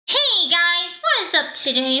up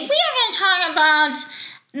today? We are going to talk about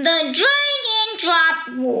the drag and drop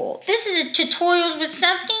rule. This is a Tutorials with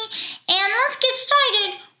Stephanie, and let's get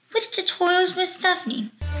started with Tutorials with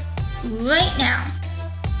Stephanie right now.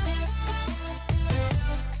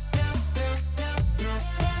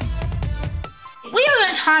 We are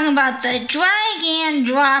going to talk about the drag and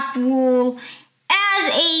drop rule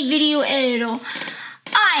as a video editor.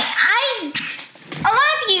 A lot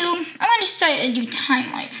of you, I'm going to start a new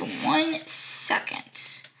timeline for 1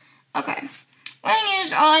 second. Okay, we're going to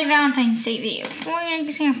use all Valentine's Day video for an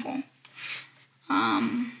example.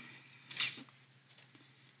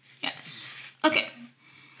 Yes. Okay.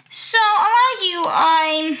 So a lot of you,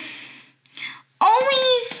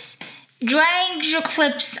 always drag your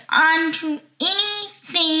clips onto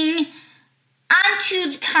anything,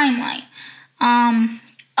 onto the timeline.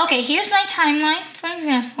 Okay, here's my timeline, for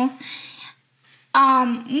example.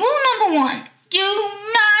 Rule number 1, do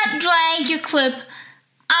not drag your clip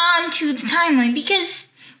onto the timeline, because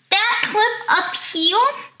that clip up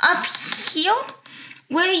here,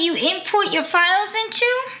 where you import your files into,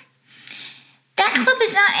 that clip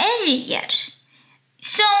is not edited yet.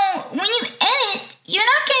 So when you edit, you're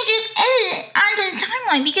not going to just edit it onto the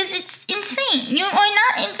timeline because it's insane. You are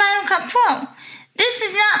not in Final Cut Pro. This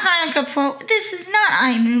is not Final Cut Pro. This is not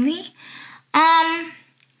iMovie.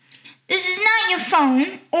 This is not your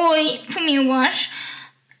phone or Premiere Rush.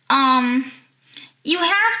 You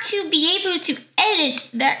have to be able to edit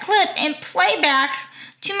that clip and play back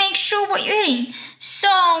to make sure what you're editing. So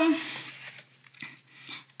I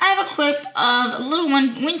have a clip of a little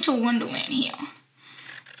Winter Wonderland here.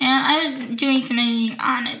 And I was doing some editing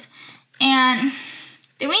on it. And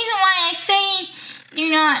the reason why I say do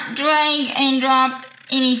not drag and drop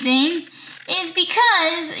anything is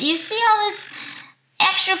because you see all this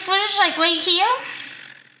extra footage like right here?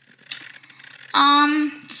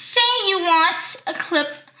 Say you want a clip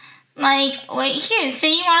like right here.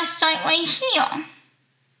 Say you want to start right here.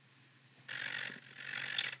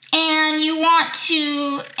 And you want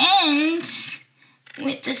to end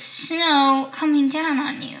with the snow coming down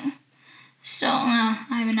on you. So,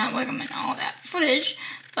 I would not recommend all that footage,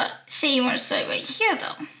 but say you want to start right here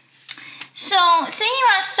though. So, say you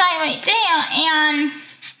want to start right there and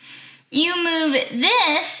you move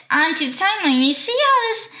this onto the timeline. You see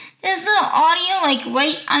how this little audio like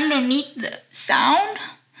right underneath the sound?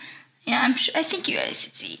 Yeah, I think you guys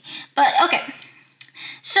can see. But, okay.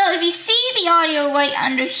 So, if you see the audio right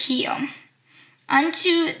under here,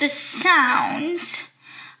 onto the sound,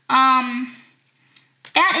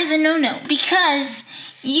 that is a no-no, because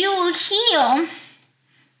you will hear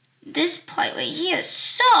this part right here.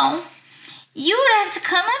 So, you would have to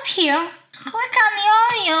come up here, click on the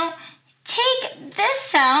audio, take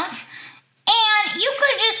this out, and you could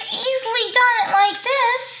have just easily done it like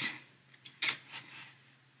this.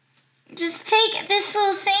 Just take this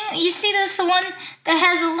little thing. You see this one that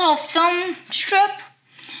has a little film strip?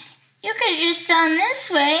 You could have just done this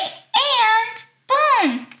way, and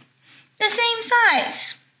boom, the same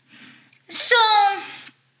size. So,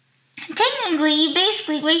 technically, you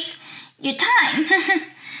basically waste your time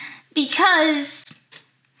because,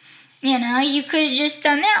 you could have just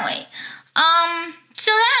done that way.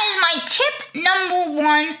 So that is my tip number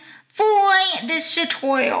 1 for this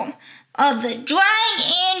tutorial of the drag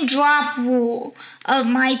and drop rule of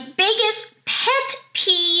my biggest pet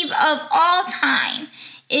peeve of all time.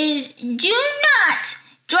 Is do not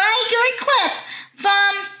drag your clip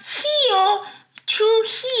from here to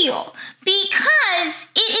here because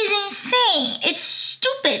it is insane. It's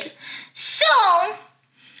stupid. So,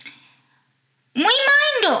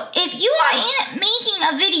 reminder, if you are making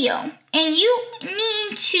a video and you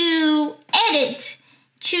need to edit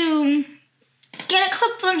to get a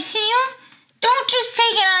clip from here, don't just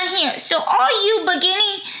take it on here. So all you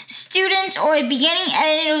beginning students or beginning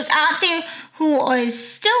editors out there who are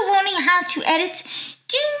still learning how to edit,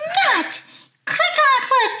 do not click on a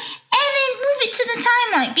clip and then move it to the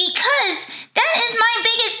timeline, because that is my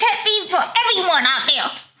biggest pet peeve for everyone out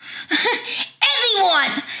there.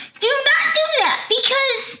 Everyone, do not do that,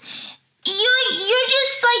 because you're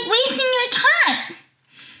just like wasting your time.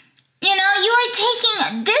 You are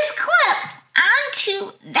taking this clip onto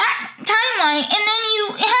that timeline, and then you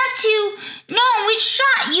have to know which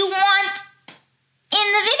shot you want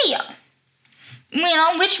in the video.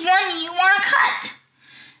 Which one you want to cut.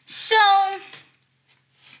 So,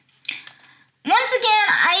 once again,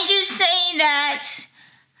 I just say that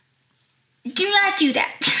do not do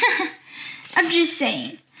that. I'm just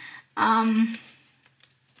saying. I'm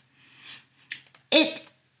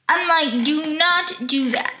like, do not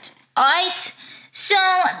do that. Alright? So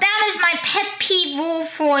that is my pet peeve rule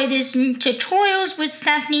for this tutorials with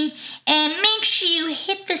Stephanie. And make sure you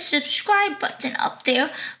hit the subscribe button up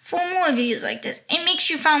there for more videos like this. And make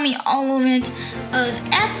sure you follow me all over it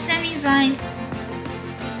at Stephanie Design.